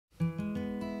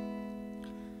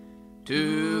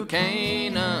To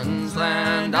Canaan's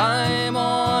land I'm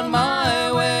on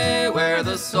my way, where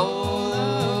the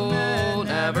soul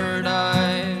never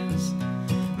dies.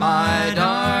 My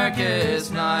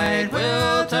darkest night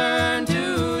will turn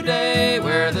to day,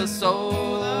 where the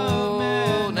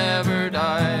soul never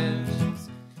dies.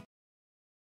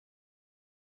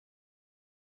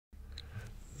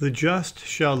 The just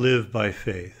shall live by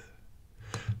faith.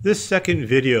 This second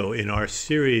video in our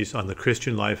series on the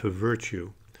Christian life of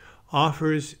virtue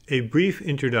offers a brief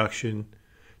introduction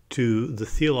to the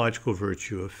theological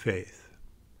virtue of faith.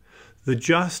 The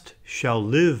just shall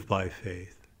live by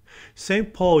faith.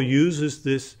 St. Paul uses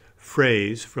this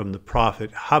phrase from the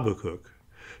prophet Habakkuk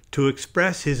to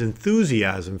express his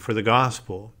enthusiasm for the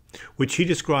gospel, which he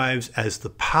describes as the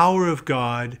power of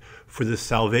God for the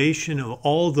salvation of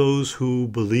all those who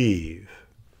believe.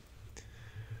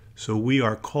 So we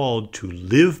are called to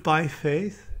live by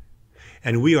faith,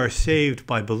 and we are saved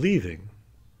by believing.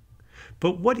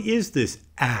 But what is this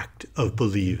act of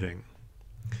believing?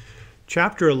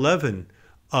 Chapter 11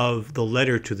 of the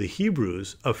letter to the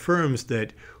Hebrews affirms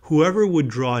that whoever would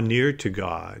draw near to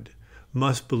God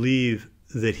must believe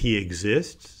that he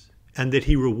exists and that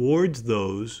he rewards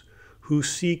those who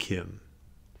seek him.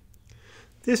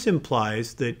 This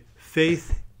implies that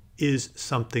faith is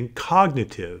something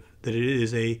cognitive, that it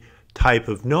is a type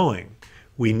of knowing.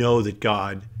 We know that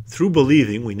God, through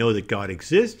believing, we know that God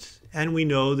exists, and we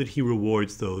know that he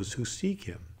rewards those who seek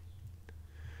him.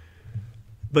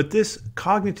 But this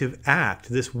cognitive act,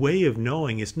 this way of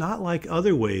knowing, is not like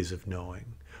other ways of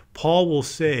knowing. Paul will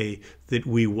say that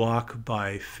we walk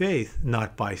by faith,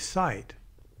 not by sight.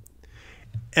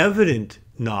 Evident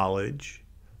knowledge,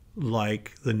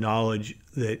 like the knowledge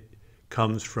that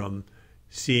comes from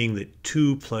seeing that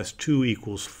 2 + 2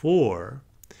 = 4,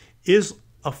 is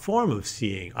a form of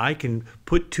seeing. I can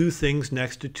put two things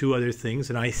next to two other things,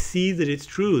 and I see that it's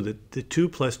true, that the 2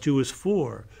 + 2 is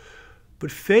 4.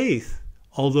 But faith,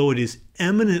 although it is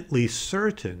eminently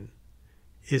certain,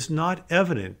 is not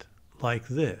evident like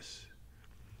this.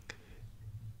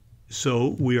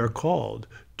 So we are called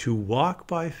to walk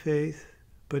by faith,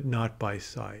 but not by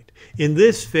sight. In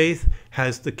this, faith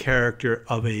has the character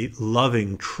of a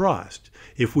loving trust.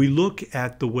 If we look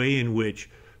at the way in which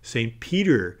St.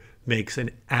 Peter makes an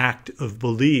act of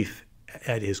belief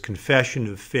at his confession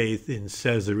of faith in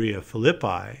Caesarea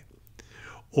Philippi,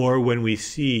 or when we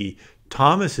see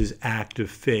Thomas's act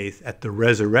of faith at the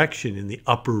resurrection in the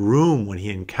upper room when he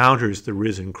encounters the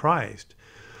risen Christ,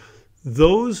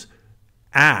 those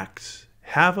acts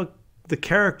have the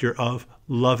character of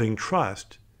loving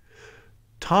trust.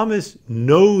 Thomas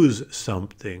knows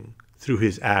something through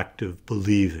his act of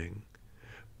believing,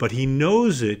 but he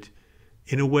knows it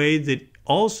in a way that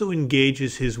also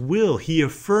engages his will. He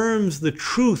affirms the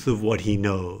truth of what he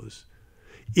knows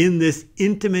in this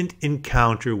intimate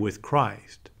encounter with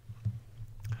Christ.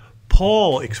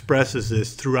 Paul expresses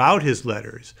this throughout his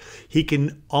letters. He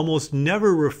can almost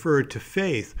never refer to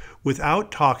faith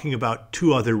without talking about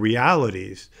two other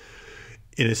realities.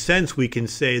 In a sense, we can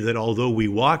say that although we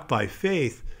walk by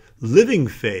faith, living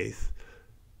faith,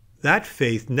 that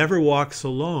faith never walks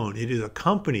alone. It is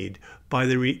accompanied by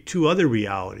the two other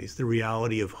realities, the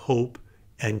reality of hope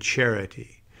and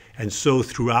charity. And so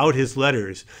throughout his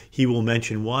letters, he will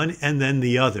mention one and then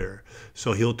the other.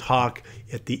 So he'll talk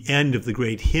at the end of the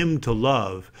great hymn to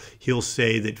love, he'll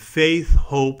say that faith,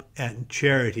 hope, and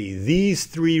charity, these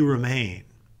three remain.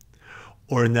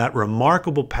 Or in that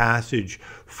remarkable passage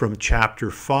from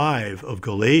chapter 5 of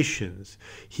Galatians,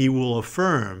 he will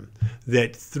affirm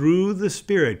that through the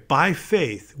Spirit, by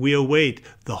faith, we await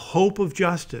the hope of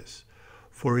justice.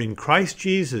 For in Christ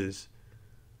Jesus,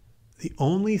 the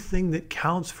only thing that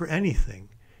counts for anything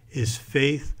is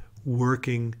faith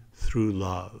working through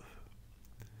love.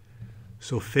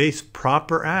 So faith's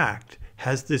proper act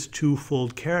has this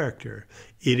twofold character.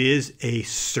 It is a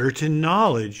certain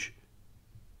knowledge,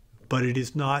 but it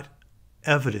is not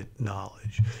evident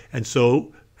knowledge. And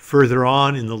so further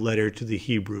on in the letter to the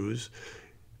Hebrews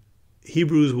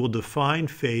will define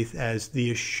faith as the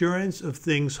assurance of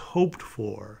things hoped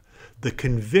for, the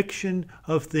conviction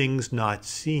of things not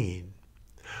seen.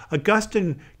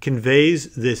 Augustine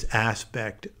conveys this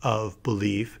aspect of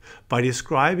belief by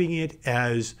describing it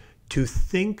as to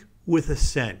think with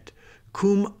assent,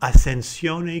 cum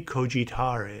ascensione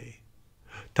cogitare.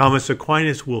 Thomas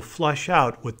Aquinas will flush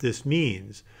out what this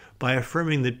means by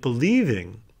affirming that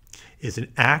believing is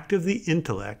an act of the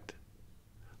intellect,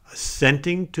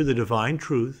 assenting to the divine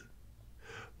truth,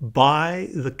 by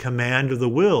the command of the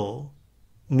will,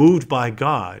 moved by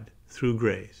God through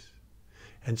grace.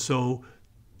 And so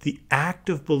the act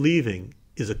of believing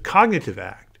is a cognitive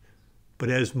act, but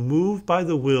as moved by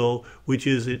the will which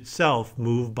is itself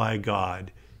moved by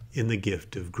God in the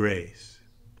gift of grace.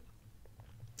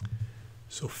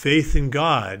 So faith in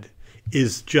God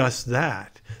is just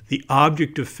that. The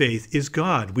object of faith is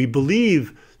God. We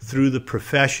believe through the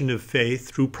profession of faith,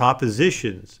 through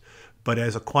propositions, but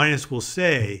as Aquinas will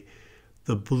say,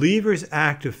 the believer's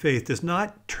act of faith does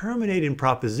not terminate in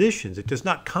propositions. It does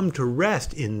not come to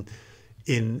rest in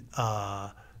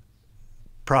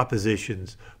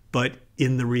propositions, but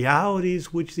in the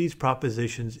realities which these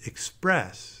propositions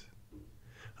express.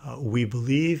 We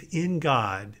believe in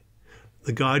God,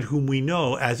 the God whom we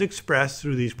know as expressed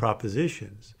through these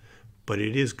propositions, but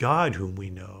it is God whom we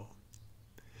know.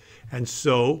 And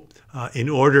so, in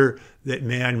order that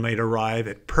man might arrive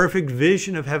at perfect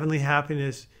vision of heavenly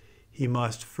happiness, he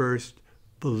must first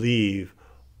believe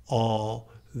all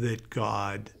that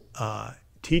God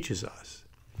teaches us.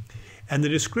 And the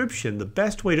description, the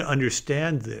best way to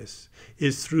understand this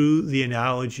is through the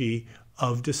analogy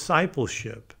of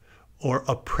discipleship or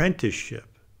apprenticeship.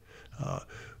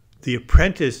 The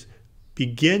apprentice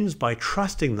begins by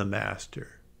trusting the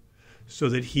master so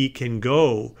that he can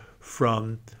go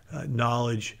from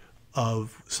knowledge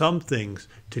of some things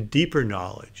to deeper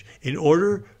knowledge. In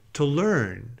order to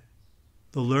learn,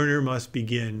 the learner must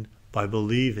begin by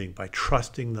believing, by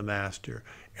trusting the master.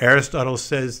 Aristotle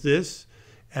says this,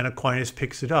 and Aquinas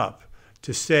picks it up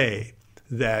to say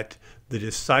that the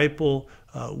disciple,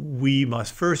 we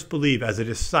must first believe, as a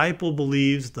disciple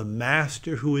believes the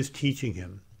master who is teaching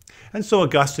him. And so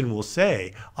Augustine will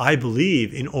say, I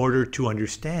believe in order to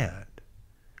understand.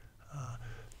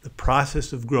 The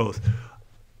process of growth.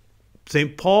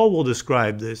 St. Paul will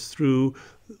describe this through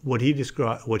what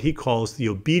he calls the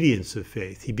obedience of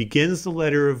faith. He begins the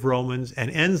letter of Romans and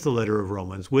ends the letter of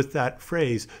Romans with that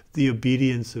phrase, the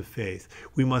obedience of faith.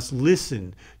 We must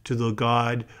listen to the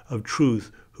God of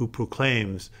truth who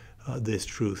proclaims this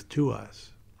truth to us.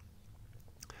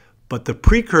 But the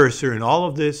precursor in all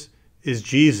of this is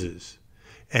Jesus,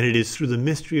 and it is through the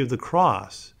mystery of the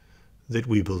cross that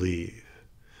we believe.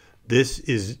 This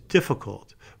is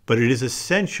difficult, but it is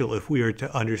essential if we are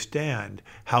to understand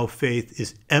how faith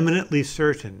is eminently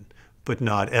certain, but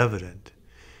not evident.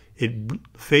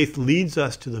 Faith leads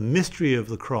us to the mystery of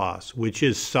the cross, which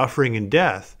is suffering and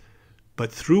death,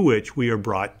 but through which we are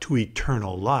brought to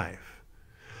eternal life.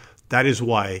 That is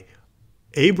why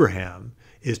Abraham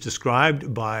is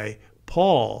described by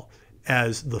Paul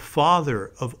as the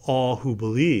father of all who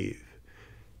believe.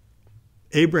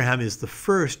 Abraham is the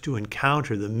first to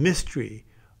encounter the mystery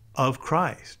of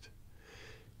Christ.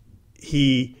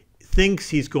 He thinks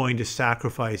he's going to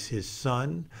sacrifice his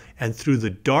son, and through the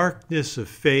darkness of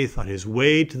faith on his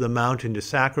way to the mountain to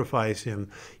sacrifice him,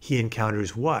 he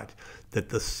encounters what? That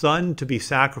the son to be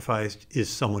sacrificed is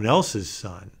someone else's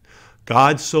son.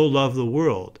 God so loved the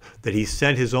world that he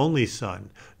sent his only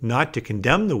son, not to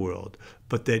condemn the world,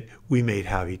 but that we may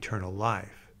have eternal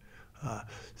life.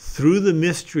 Through the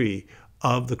mystery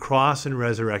of the cross and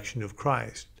resurrection of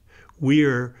Christ, we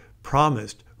are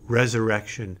promised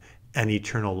resurrection and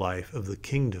eternal life of the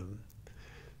kingdom.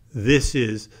 This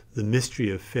is the mystery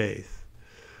of faith.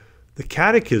 The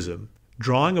Catechism,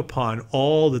 drawing upon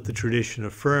all that the tradition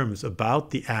affirms about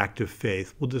the act of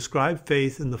faith, will describe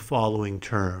faith in the following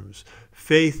terms.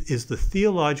 Faith is the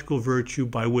theological virtue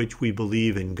by which we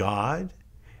believe in God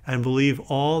and believe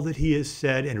all that he has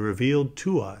said and revealed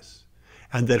to us,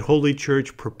 and that Holy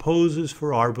Church proposes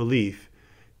for our belief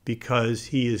because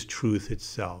he is truth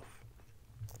itself.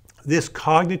 This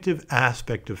cognitive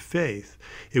aspect of faith,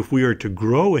 if we are to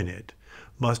grow in it,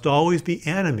 must always be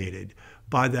animated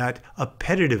by that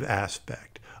appetitive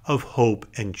aspect of hope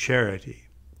and charity.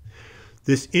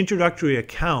 This introductory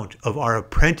account of our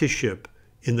apprenticeship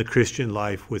in the Christian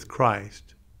life with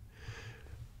Christ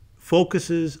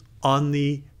focuses on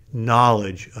the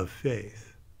knowledge of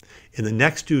faith. In the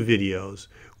next two videos,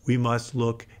 we must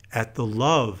look at the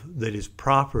love that is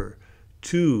proper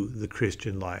to the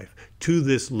Christian life, to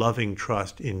this loving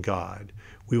trust in God.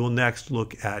 We will next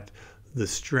look at the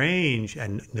strange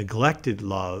and neglected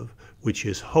love, which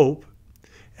is hope,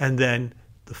 and then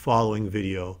the following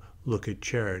video, look at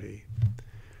charity.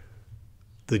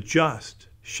 The just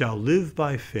shall live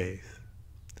by faith.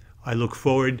 I look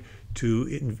forward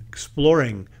to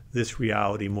exploring this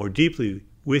reality more deeply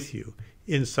with you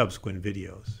in subsequent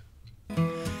videos.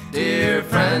 Dear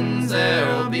friends,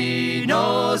 there'll be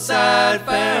no sad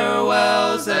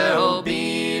farewells, there'll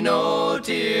be no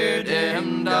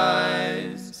tear-dimmed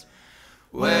eyes,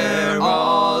 where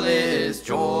all is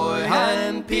joy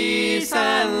and peace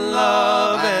and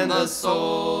love, and the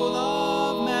soul